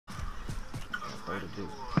later too.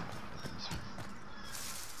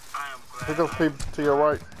 Hit those people to your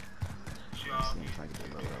right. Seems like they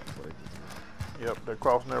know that quick. Yep, they're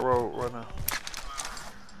crossing that road right now.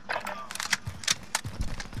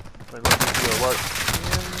 They're going to be to your right.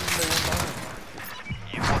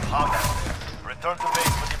 You got Honda. Return to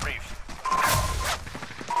base for debrief.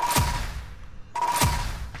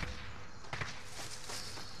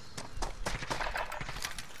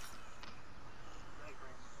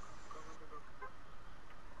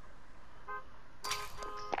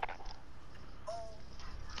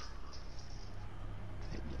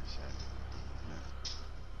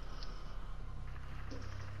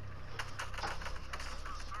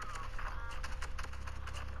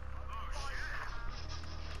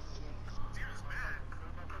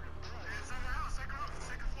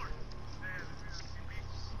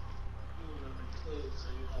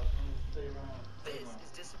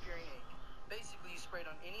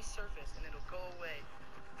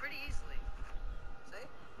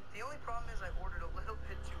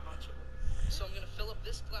 So I'm gonna fill up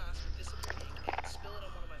this glass with disappearing ink and spill it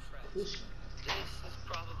on one of my friends. This is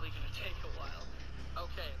probably gonna take a while.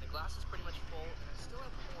 Okay, the glass is pretty much full, and I still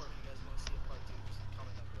have more if you guys want to see a part 2. Just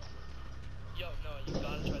comment up below. Yo, no, you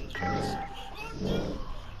gotta try this.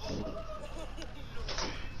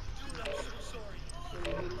 Dude, I'm so sorry.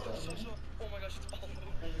 I'm so sorry. Oh my gosh, it's all over.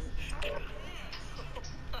 Oh my god.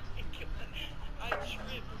 I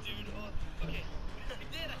tripped, dude. Okay. I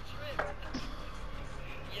did, I tripped.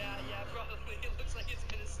 Yeah, probably. It looks like it's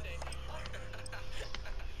gonna stay.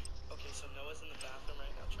 Okay, so Noah's in the bathroom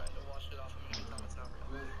right now trying to wash it off. I'm gonna tell him it's not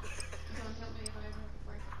real. Don't tell me if I ever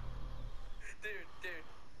before. Dude,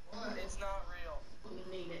 it's not real. We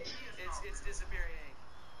need it. It's disappearing ink.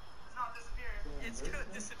 It's not disappearing. It's gonna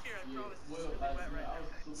disappear, I promise. It's really wet right now.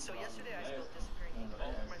 So yesterday I spilled disappearing ink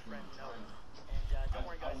all over my friend Noah. And don't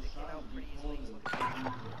worry guys, it came out pretty easily.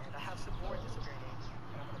 And I have some more disappearing ink.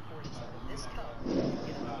 And I'm gonna pour it inside of this cup.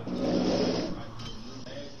 Get it out.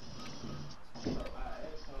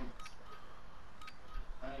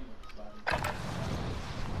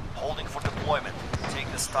 Holding for deployment.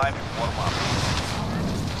 Take this time to warm up.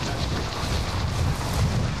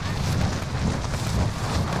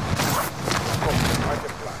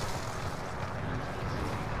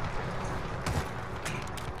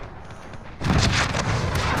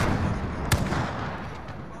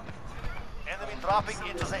 Enemy dropping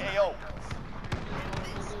into the AO.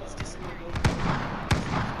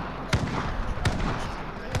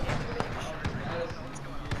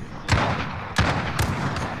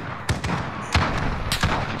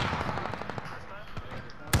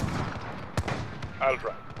 I'll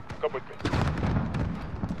drive. Come with me.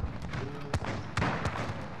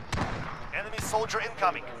 Enemy soldier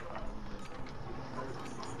incoming.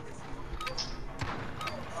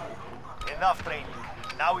 Enough training.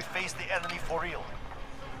 Now we face the enemy for real.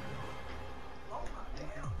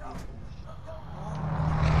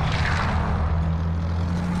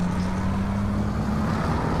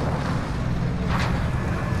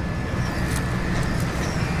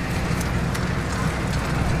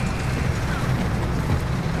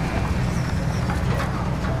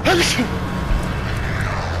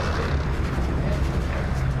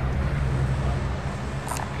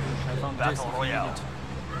 Battle Royale.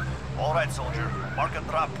 All right, soldier. Mark a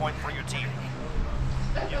drop point for your team.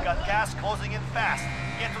 You've got gas closing in fast.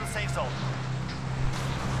 Get to the safe zone.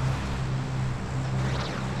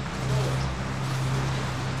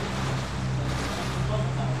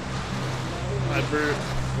 Alright, Bird.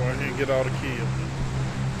 Go ahead and get all the kills.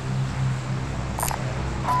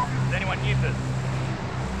 Does anyone need this?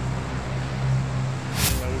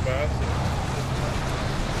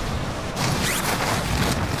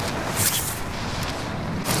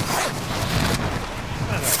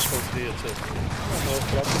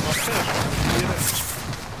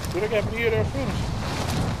 What I got from here to finish?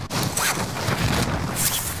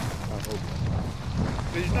 I hope.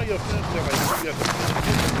 Cause you know your finish got like you got the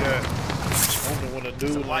finish you got only when a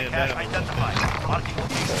dude Supply laying cache down. identified. Marking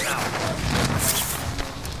location now.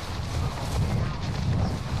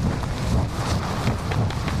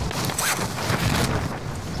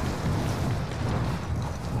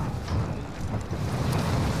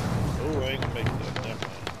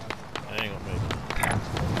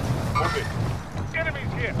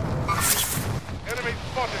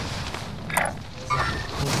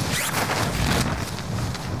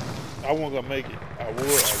 I wasn't gonna make it. I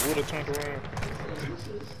would have turned around.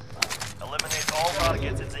 Eliminate all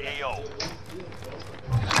targets in the AO.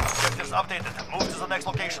 Objectives updated. Move to the next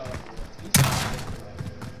location.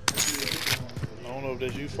 I don't know if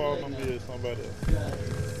that's you falling on me or somebody else.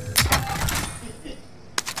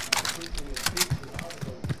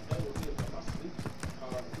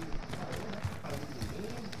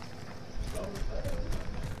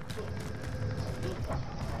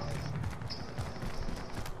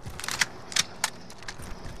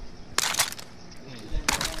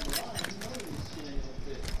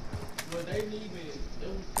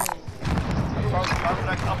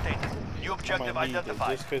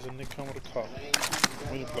 identified. Just in case a nigga come with a car.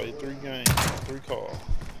 We done played 3 games, 3 cars.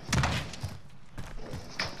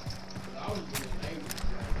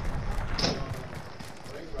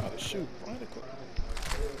 Gotta shoot. Right across.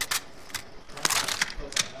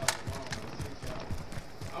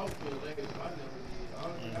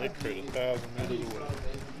 They create 1,000 meters away.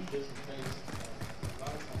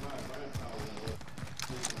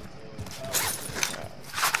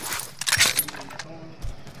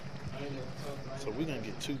 So we're gonna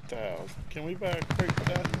get 2,000. Can we buy a crate for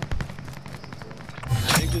that?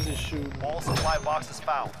 Niggas is shooting. All supply boxes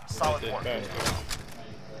found. Solid work.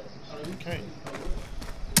 Okay.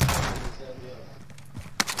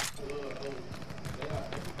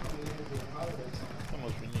 How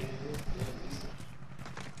much we need?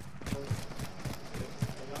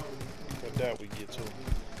 For that we get to.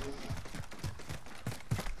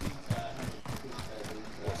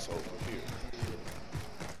 What's over here?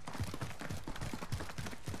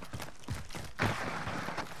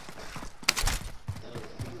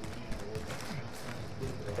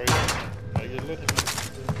 Are you looking at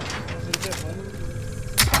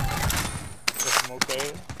some okay?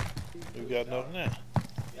 We got enough now.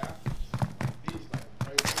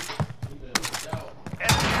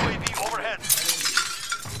 Enemy UAV overhead.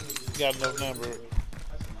 Got enough number.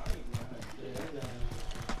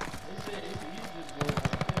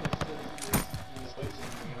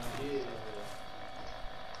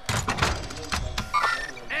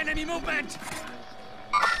 Enemy movement!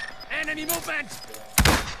 Enemy movement!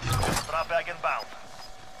 Drop bag inbound.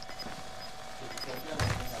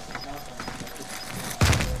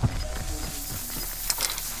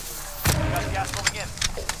 Got gas moving in.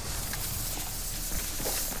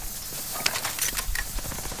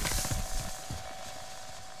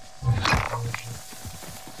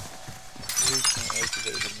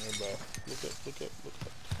 Activated nearby. Look up.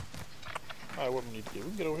 Alright, what we need to do? We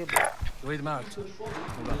can get over here, bro. Read marked. Move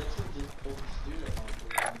up.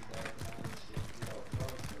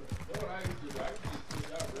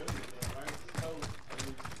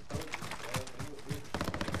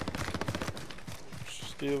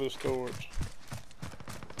 Steal the storage.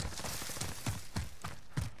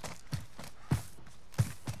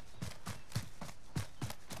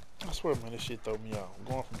 I swear, man, this shit throw me off. I'm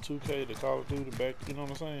going from 2K to Call of Duty back, you know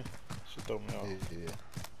what I'm saying? Shit throw me off. Yeah.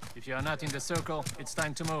 If you are not in the circle, it's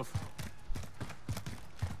time to move.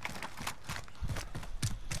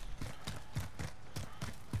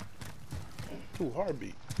 Ooh,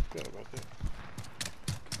 heartbeat. Forgot about that.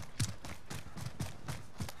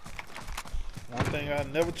 One thing I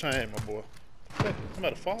never change, my boy. What?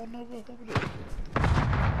 Somebody falling over there?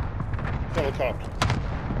 Helicopter.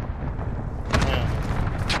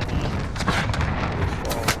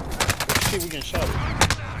 Shit, we getting shot at.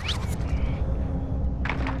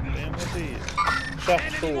 Damn, that's it. Shot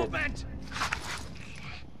the sword.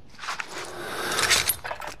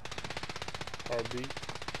 Heartbeat.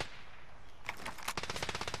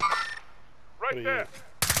 Right there.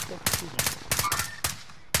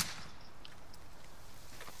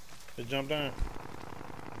 They jump down.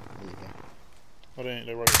 Yeah. Oh, they ain't.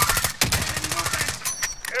 They're right.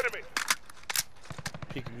 Enemy.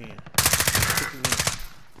 Peek again.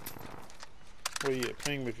 Where you at?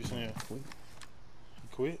 Ping me if you see him. He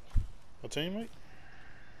quit? A teammate?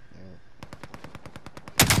 Yeah.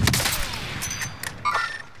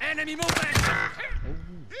 Enemy movement!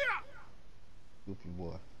 Goofy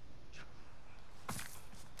boy.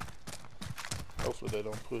 Hopefully they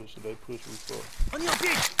don't push. If they push, we fuck. On your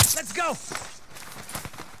feet! Let's go!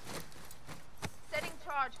 Setting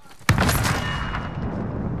charge.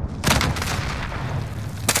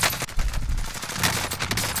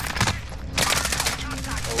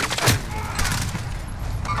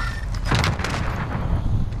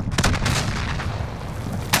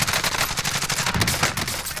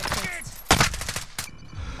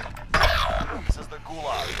 This is the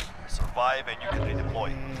gulag. Survive and you can redeploy.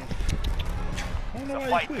 The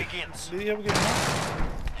fight begins. Did he ever get knocked?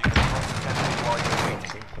 You can trust the enemy while you're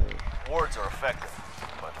waiting. Words are effective,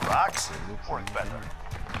 but rocks work better.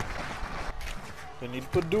 They need to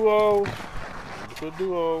put duos.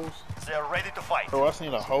 They're ready to fight. Oh, I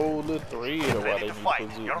seen a whole little thread of why Ready they to need fight. to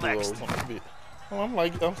put You're duos next. on the bit. Oh, I'm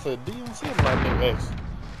saying DNC, I'm like no X.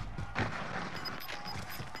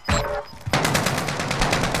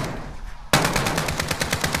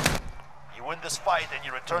 You win this fight and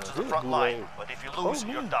you return to the front line. But if you lose,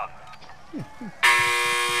 you're done.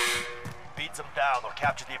 Beat them down or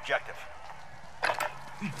capture the objective.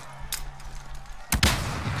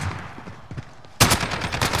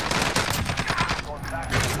 Going back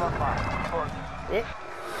to the front line. What?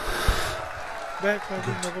 Backpack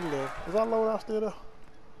we never left. Is our loadout still there?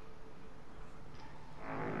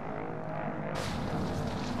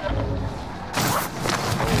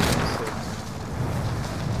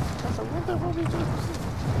 That's a what the fuck we just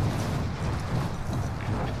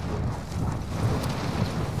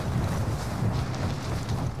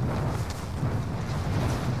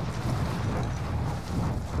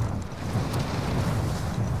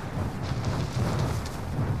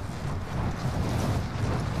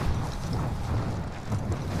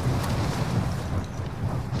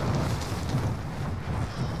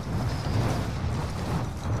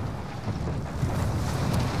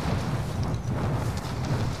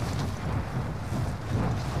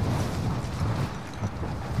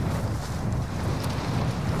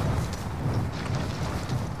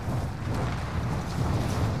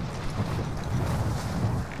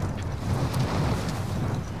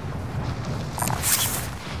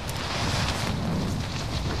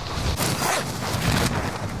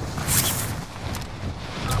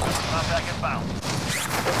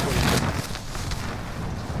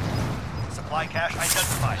Supply cache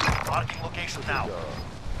identified. Marking location now.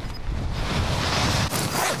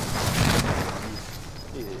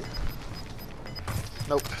 yeah.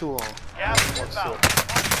 Nope, too long. Gas inbound.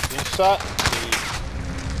 Getting shot, dead.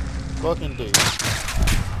 Fucking dead.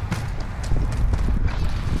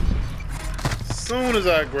 Soon as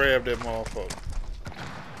I grabbed that motherfucker,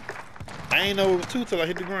 I ain't know it was two till I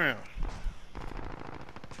hit the ground.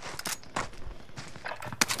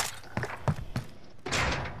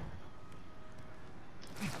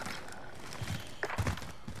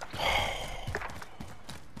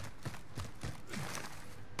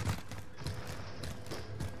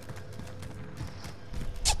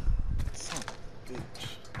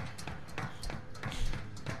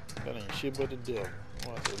 That ain't shit but the devil. I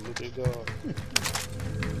have to look at God.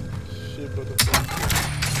 Shit but the devil.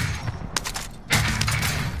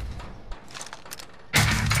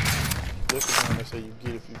 That's the one they say you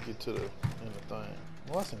get if you get to the in the thing.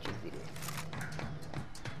 Well, I sent you a video.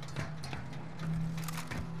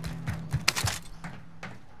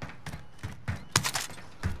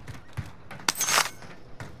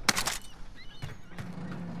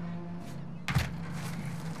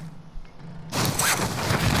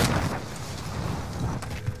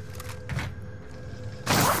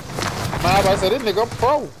 I said, this nigga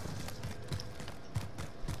pro.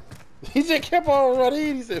 He just kept on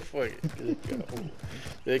running. He said, fuck it.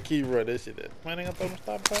 They keep running that shit. Man, they gonna throw them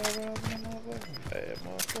stop power around in that motherfucker. Bad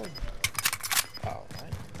motherfucker. Oh,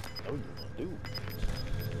 man. I know you gonna do it.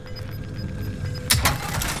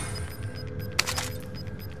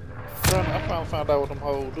 I found out what them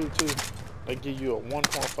hoes do too. They give you a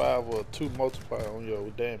 1.5 or a 2 multiplier on your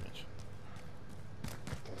damage.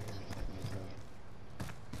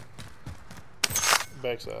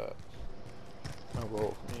 Backside. I'll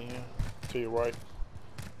go in here. To your right.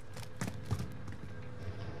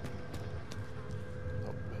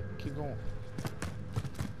 Oh, keep going.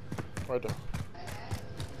 Right there.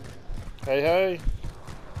 Hey, hey.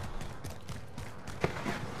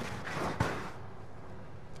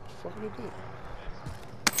 The fuck is this?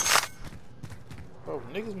 Bro,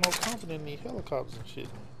 niggas more confident in these helicopters and shit.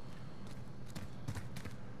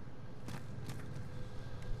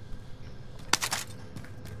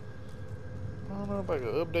 I don't know if I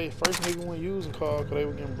could update. First nigga wasn't using cars because they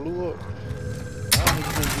were getting blew up. Now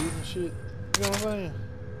niggas been using shit. You know what I'm saying?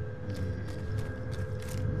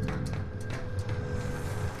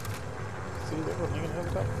 See that one nigga in the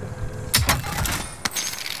helicopter?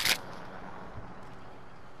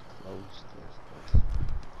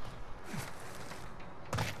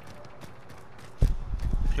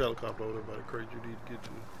 Helicopter over there by the crate you need to get to.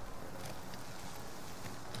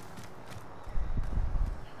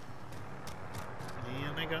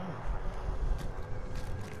 And they gone.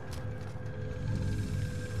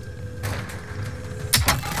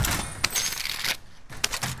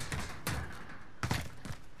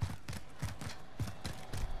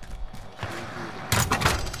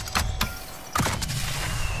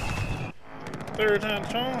 Third time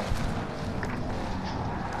charm.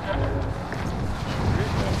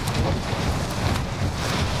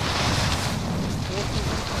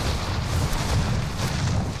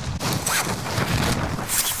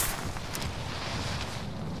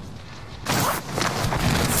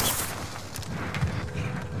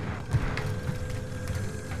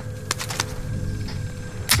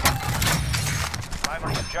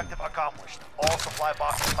 Objective accomplished. All supply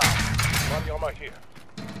boxes found. Money on my here.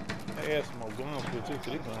 They had some more guns here too,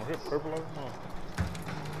 because these guns here purple like a mother.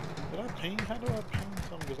 Did I ping? How do I ping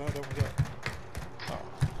something because I don't got? Oh.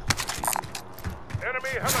 Enemy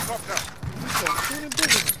helicopter. Shooting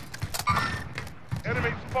business.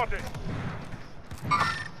 Enemy spotted.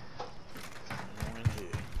 One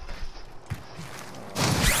here.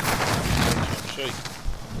 Shake.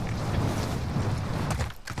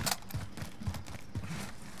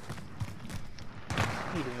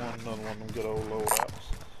 Need another one of them good old loadouts.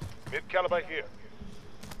 Mid-caliber here.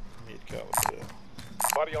 Mid-caliber there.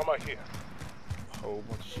 Body armor here. Whole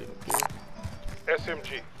bunch of shit up there.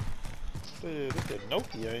 SMG. Yeah, this that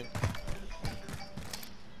Nokia, ain't it?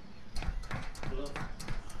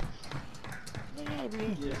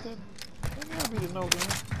 That gotta be the Nokia.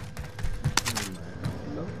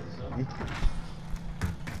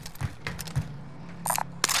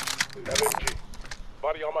 LMG.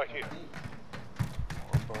 Body armor here.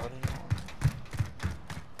 More body armor.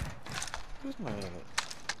 This man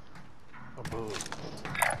a bug.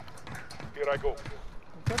 Here I go.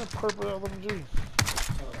 What kind of purple LMG?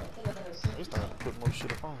 It's time to put more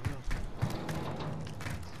shit up on him.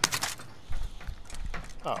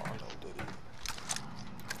 Oh, I know what that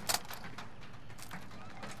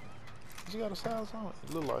is. You got a size on it?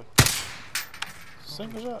 It look like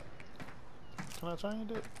single shot. Can I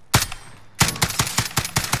change it?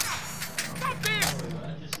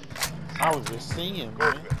 I was just seeing,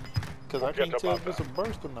 man. Because I can't tell if it's a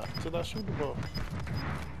burst or not until I shoot the ball.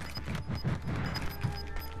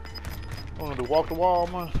 I want to walk the wall,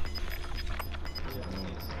 man.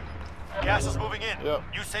 Gas is moving in. Yep.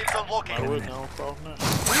 New safe zone I located. wouldn't know off now.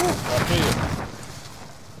 I feel.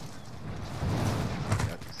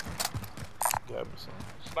 Got me some.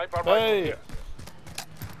 Sniper rifle Hey! here.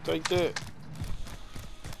 Take that.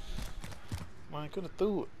 Man, could have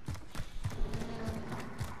threw it.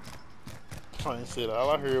 I said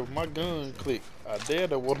all I heard was my gun click. I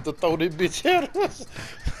dared I wanted to throw this bitch at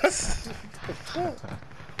us.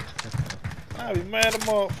 I be mad at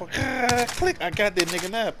motherfucker. Click. I got that nigga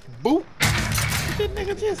now. Boop. That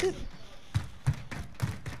nigga just hit.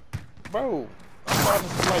 Bro, I'm starting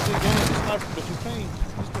to like this gun, the sniper that you paying.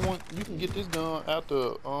 This the one you can get this gun out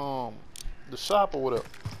the shop or whatever.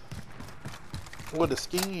 With the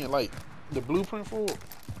skin, like the blueprint for it.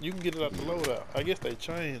 You can get it out the loadout. I guess they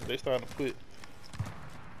changed. They starting to put.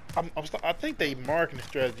 I think they marketing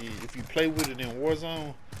strategy. If you play with it in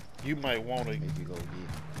Warzone, you might want to. Make you go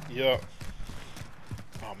get. Yup.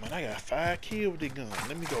 Oh man, I got 5 kills with this gun.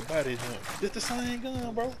 Let me go buy this gun. This the same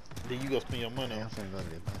gun, bro. Then you go spend your money on. I'm finna go to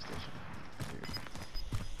that bus station.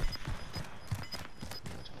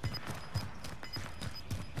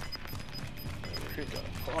 Here got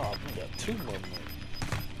a problem. We got 2 more money.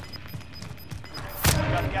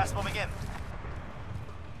 Got gas moving in.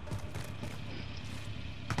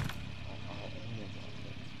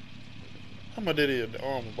 How much that is? The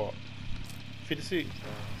armor bought 56.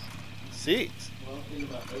 6. I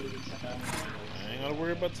ain't gotta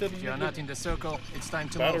worry about telling If you. you're not in the circle, it's time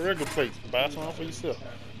to Buy the move. regular plates. Buy some for yourself.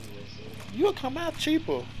 You'll come out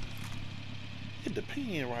cheaper. It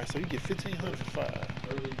depends, right? So you get 1,500 for 5.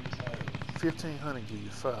 1,500 give you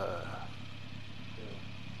 5.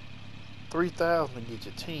 3,000 to get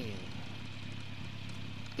you 10.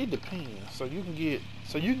 It depends. So you can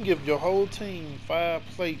give your whole team 5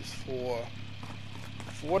 plates for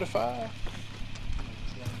 45.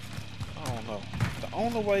 I don't know. The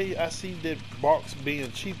only way I see that box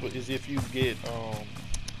being cheaper is if you get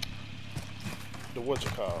the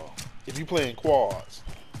if you playing quads.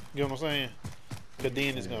 You know what I'm saying? Cause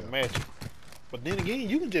then it's gonna match it. But then again,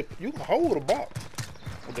 you can hold a box.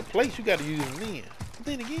 With the plates, you gotta use them then. But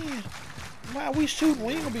then again, while we shooting,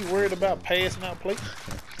 we ain't gonna be worried about passing out plates.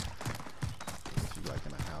 You like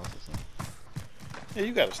in a house or something. Yeah,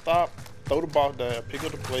 you gotta stop, throw the box down, pick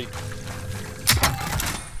up the plate.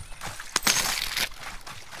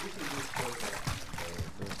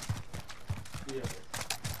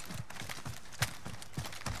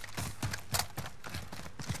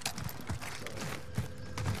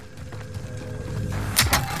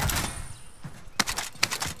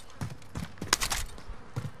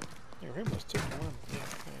 Yeah, he must took one.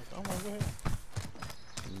 Yeah, oh my god.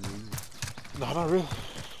 No, not really.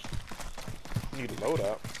 Need a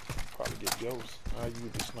loadout. Probably get Joe's. I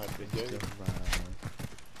use the sniper that gave it.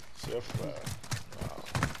 Self-revive. No.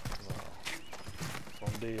 If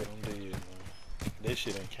I'm dead, man. That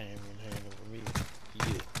shit ain't came in handy for me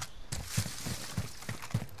yet.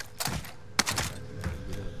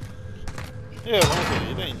 Yeah, like I said,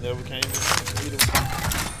 it ain't never came in handy either.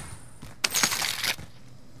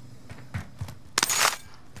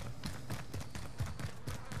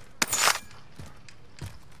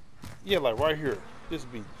 Yeah, like right here. This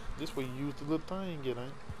way you use the little thing, ain't to get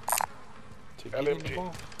in the LMG.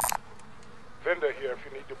 bunk. Vendor here if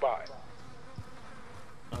you need to buy.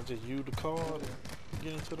 I just use the card and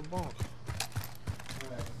get into the bunk.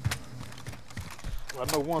 I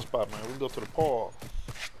know one spot, man. We go to the park.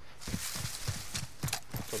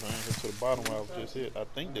 So I ain't hit to the bottom where I was just hit. I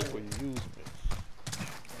think that's where you use it.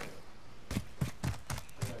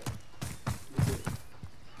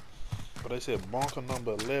 But they said bunker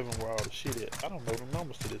number 11 where all the shit at. I don't know the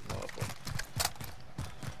numbers to this motherfucker.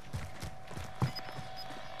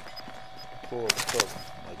 Pull the cover.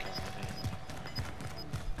 Like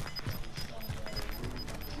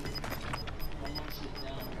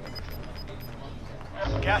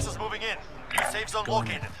Gas is moving in. New safe zone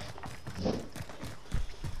located.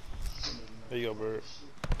 there you go, bird.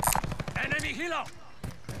 Enemy helo! I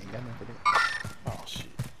ain't got nothing for that. Oh shit.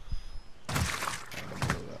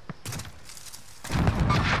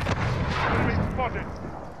 Enemy spotted.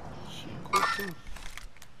 Shit, quick too.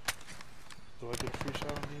 Do I get a free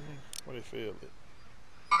shot on these niggas? Where they failed it?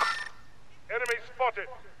 Enemy spotted.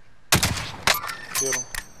 Hit him.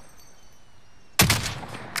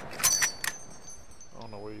 I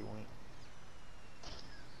don't know where you went.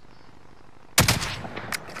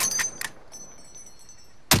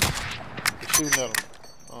 They're shooting at him.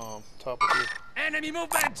 Top of here. Enemy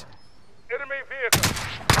movement! Enemy vehicle.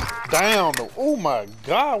 Down though. Oh my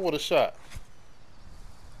god, what a shot.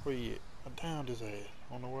 Where you at? I downed his ass.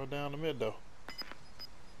 I don't know where down the mid though.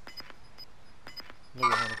 Nigga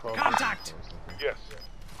run across. Contact! Yes.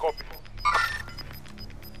 Copy.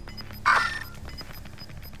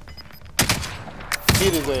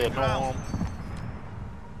 Hit his ass, no arm.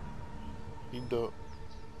 He ducked.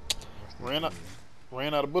 Ran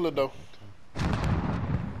out of bullet though.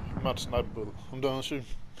 I'm about to snipe a bullet. I'm done shooting.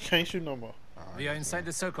 Can't shoot no more. We are inside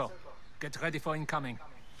the circle. Get ready for incoming.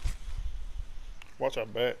 Watch our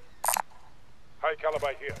back. High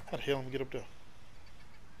caliber here. How the hell am I get up there?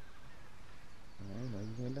 I ain't know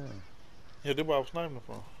you went down. Yeah, that's where I was sniping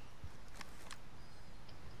from.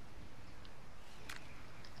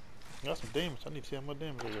 Got some damage. I need to see how much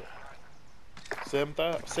damage I got.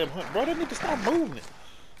 700. Bro, they need to stop moving it.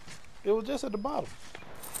 It was just at the bottom.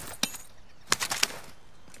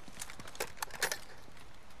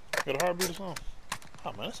 Got a heartbeat or something?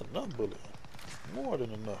 Oh man, that's enough bullet. More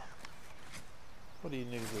than enough. What are these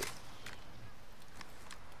niggas at?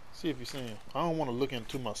 See if you see him. I don't want to look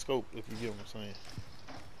into my scope if you get what I'm saying.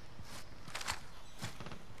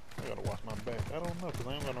 I gotta watch my back. I don't know because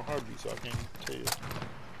I ain't got no heartbeat, so I can't tell.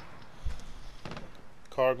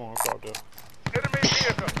 Car going across there. Enemy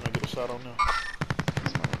vehicle. Can I get a shot on them?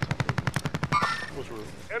 What's real?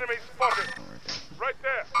 Enemy spotted. Right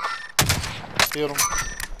there. Hit him.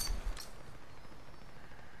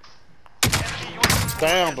 Enemy unit.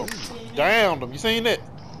 Downed him. Downed him. You seen that?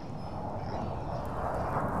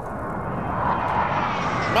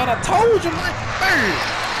 Man, I told you, man.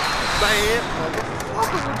 Bad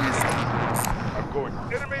motherfucker with this. I'm going.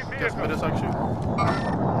 Enemy Guess what? vehicle. That's how I shoot.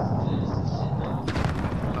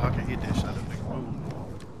 No, I can hit that shot. That nigga move.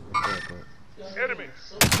 Enemy.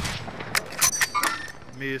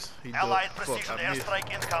 Miss. He Allied ducked. precision Fuck, I missed. airstrike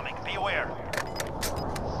incoming. Beware.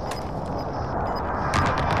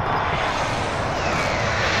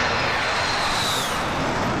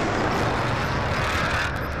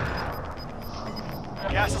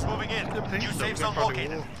 Gas is moving in. New safe zone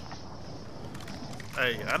located.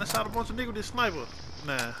 Hey, I done shot a bunch of niggas with this sniper.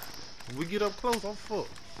 Nah, when we get up close, I'm fucked.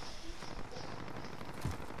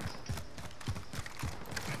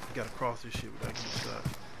 Gotta cross this shit without getting shot.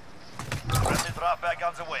 Friendly drop back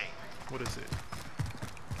on the way. What is it?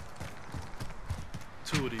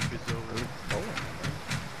 Two of these bitches over there.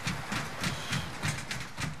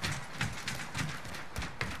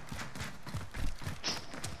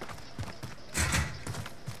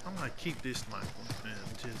 I might keep this sniper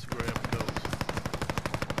and just grab those.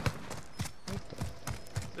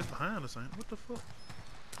 It's behind us, ain't it? What the fuck?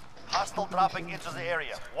 Hostile dropping into the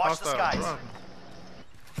area. Watch the Hostile skies. dropping.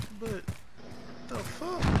 But the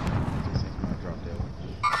fuck? Just seen my drop there.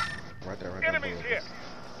 Right there, right there. Enemies here.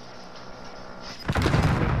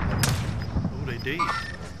 Oh, they did.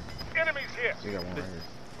 Enemies here. We got one right here.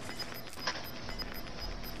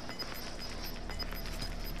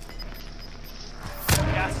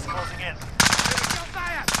 Gas is closing in.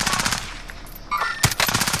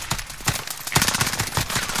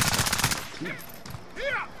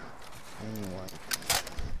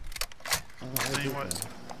 Same way.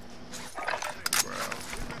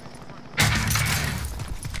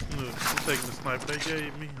 Look, I'm taking the sniper they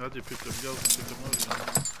gave me. I just picked up yours and picked them up.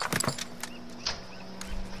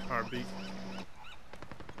 Heartbeat.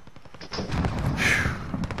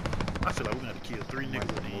 I feel like we're gonna have to kill 3 niggas at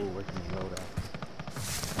the end.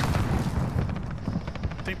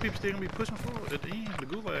 I think people still gonna be pushing forward at the end. The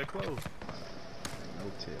gulag closed. No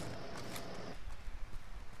tell.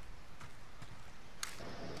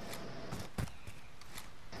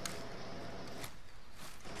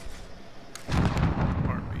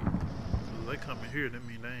 they come in here, that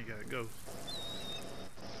mean they ain't gotta go.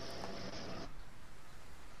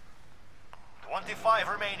 25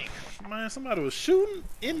 remaining. Man, somebody was shooting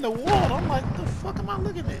in the wall. I'm like, the fuck am I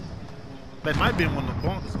looking at? They might be in one of the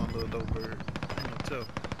bunkers on the dope bird. Ain't no tell.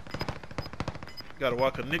 Gotta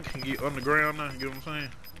walk a nigga can get underground now, you get what I'm saying?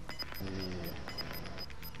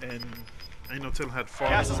 Yeah. And ain't no telling how far.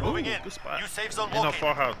 Gas is moving in. Good spot. New safe zone Ain't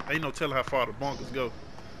located. ain't no telling how far the bunkers go.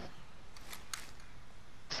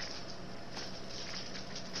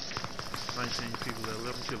 19 people that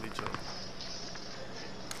let them kill each other.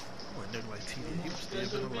 Boy, nigga like TD, he was still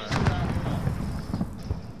been alive.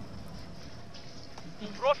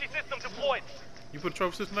 Trophy system deployed. You put the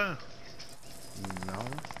trophy system down? No.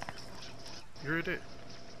 You heard that?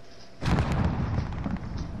 I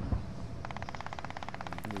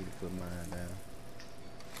need to put mine down.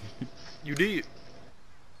 You did?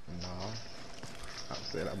 No. I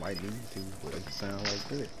said I might need to, but it sound like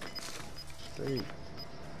that. Straight.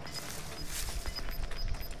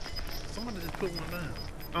 Somebody just put one down.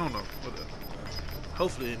 I don't know. Whatever.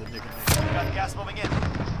 Hopefully it ain't a nigga. Got gas moving in.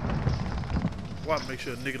 Why make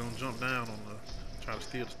sure a nigga don't jump down on the try to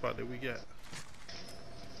steal the spot that we got.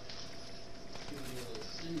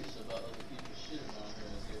 Serious about other people's shit around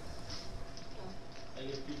here. I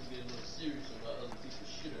guess people get a little serious about other people's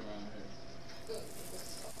shit around here.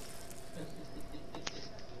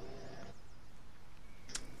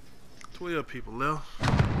 12 people left,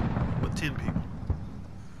 but 10 people.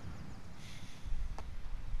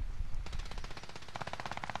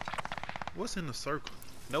 What's in the circle?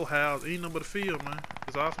 No house, ain't nothing but a field, man.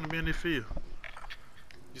 It's often to be in this field.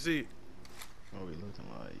 You see it? What we looking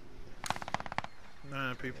like?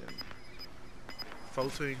 9 people.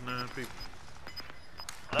 14, 9 people.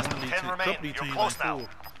 Less than 10 remain. Couple of these You're teams close ain't now. full.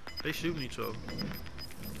 They shooting each other.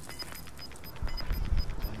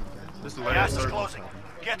 This is the Gas last is circle. closing.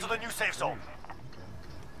 Get to the new safe zone.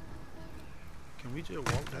 Can we just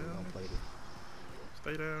walk down?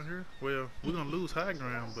 Stay down here? Well, we're gonna lose high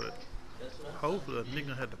ground, but hopefully a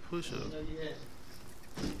nigga had to push us.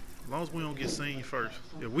 As long as we don't get seen first.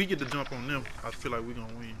 If we get the jump on them, I feel like we're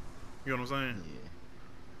gonna win. You know what I'm saying? Yeah.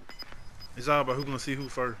 It's all about who's gonna see who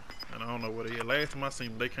first. And I don't know what they had. Last time I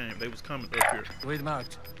seen them, they was coming up here. Read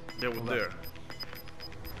marked. They were there.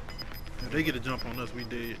 If they get a jump on us, we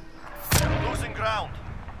dead. Losing ground.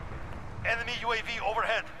 Enemy UAV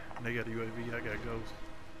overhead. They got a UAV, I got ghosts.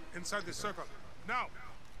 Inside the circle. Now.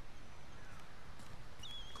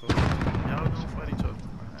 Close. Y'all gonna fight each other.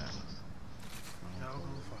 Y'all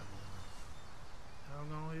gonna fight. Y'all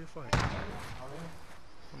gonna here fight.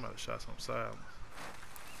 Somebody shot some silence.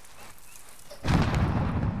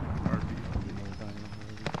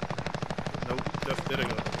 Nope, there they go.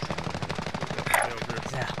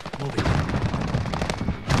 There, moving.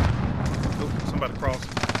 Nope, somebody crossed.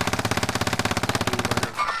 Dude right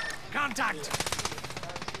here. Contact!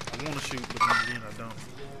 I wanna shoot, but then I don't.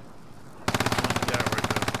 There's one guy right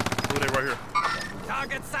there. Who they right here?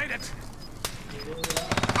 Target sighted!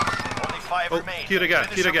 Only 5 Oh, remain. here they got,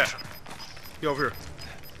 Finish here they your got. mission. He over here.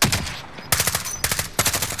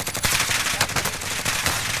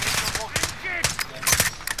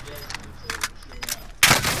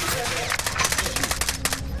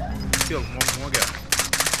 Kill him, one guy.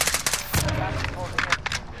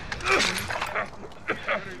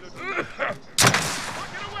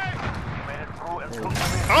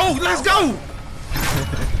 Oh, let's go!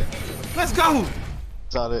 Let's go!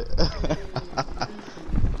 Saw that.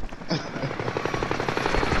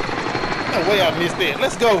 No way I missed that.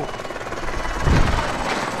 Let's go!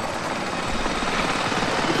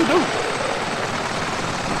 What you do?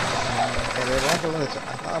 And then like a lunch, I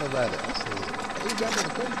thought about it. I said, you got to the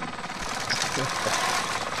thing. I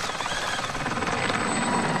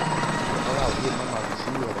was getting him out the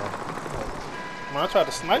shield though. Man, I tried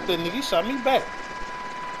to snipe that nigga. He shot me back.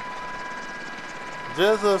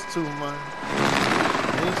 Just us two, man.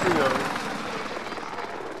 Me and trio.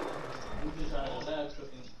 We just had a lab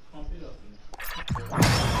truck and pump it up.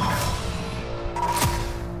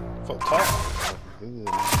 For talk. Good,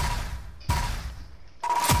 man.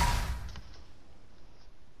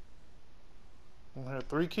 I had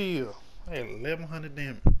 3 kills. I had 1,100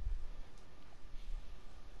 damage.